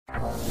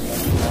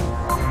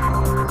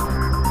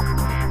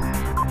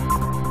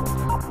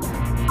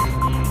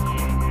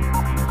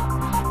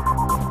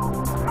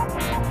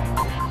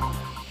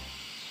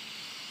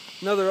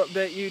Another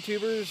update,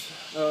 YouTubers.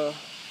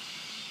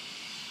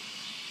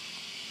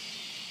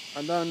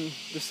 I done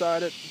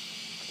decided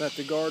that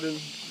the garden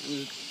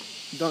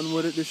is done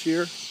with it this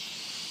year.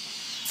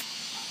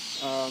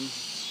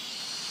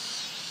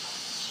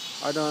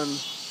 I done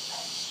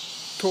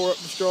tore up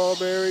the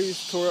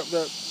strawberries, tore up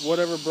that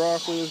whatever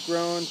broccoli was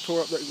growing,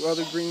 tore up that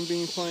other green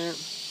bean plant.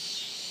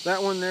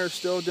 That one there is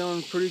still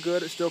doing pretty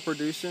good. It's still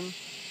producing.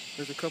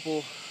 There's a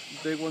couple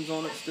big ones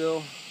on it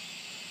still.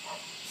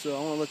 So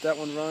I'm going to let that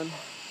one run.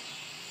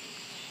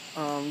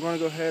 I'm going to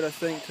go ahead, I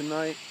think,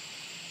 tonight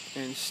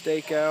and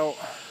stake out.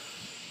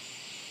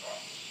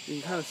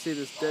 You can kind of see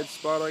this dead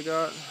spot I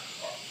got.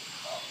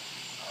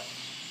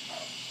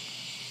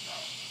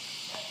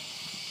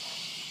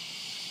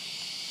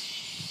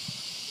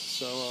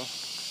 So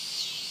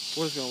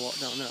we're just going to walk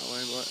down that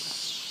way, but I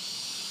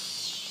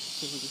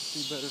think we can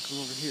see better from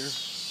over here.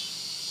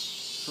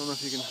 I don't know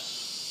if you can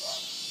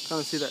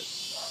kind of see that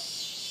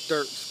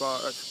dirt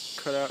spot that's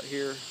cut out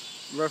here,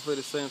 roughly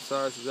the same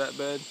size as that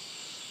bed.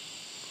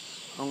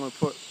 I'm going to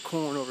put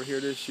corn over here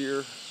this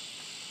year.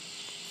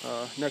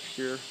 Next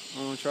year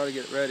I'm going to try to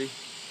get it ready.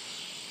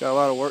 Got a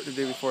lot of work to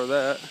do before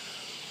that.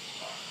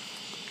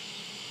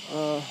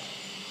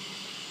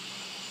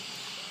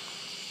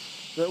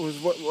 That was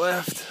what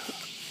left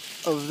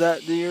of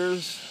that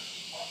deer's.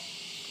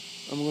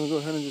 I'm going to go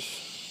ahead and just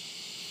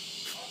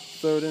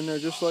throw it in there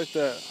just like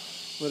that.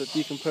 Let it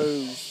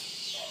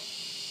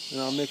decompose.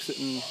 And I'll mix it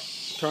and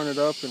turn it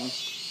up, and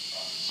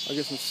I'll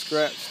get some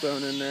scratch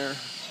thrown in there.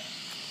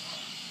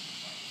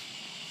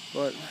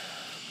 But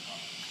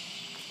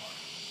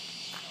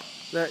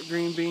that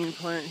green bean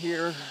plant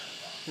here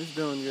is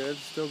doing good,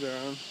 still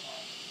growing.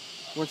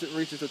 Once it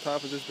reaches the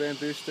top of this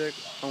bamboo stick,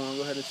 I'm going to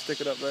go ahead and stick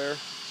it up there.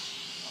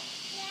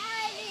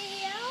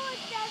 Daddy, I want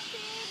that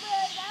fever.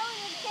 I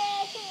want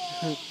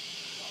to take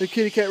it. The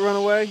kitty cat run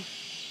away?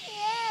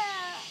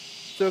 Yeah.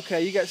 It's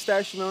okay, you got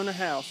Stashimo in the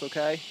house,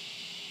 okay?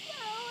 I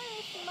want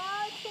a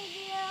small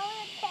kitty. I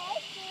want to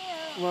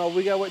take it. Well,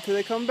 we gotta wait till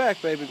they come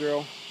back, baby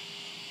girl.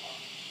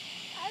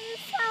 I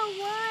just saw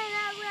one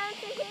around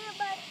to here,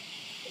 but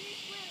it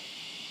went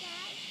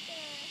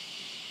faster.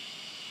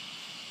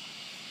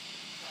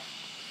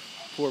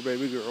 Poor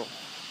baby girl.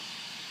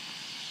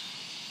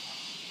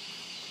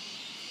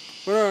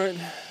 But alright,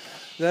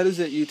 that is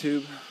it,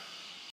 YouTube.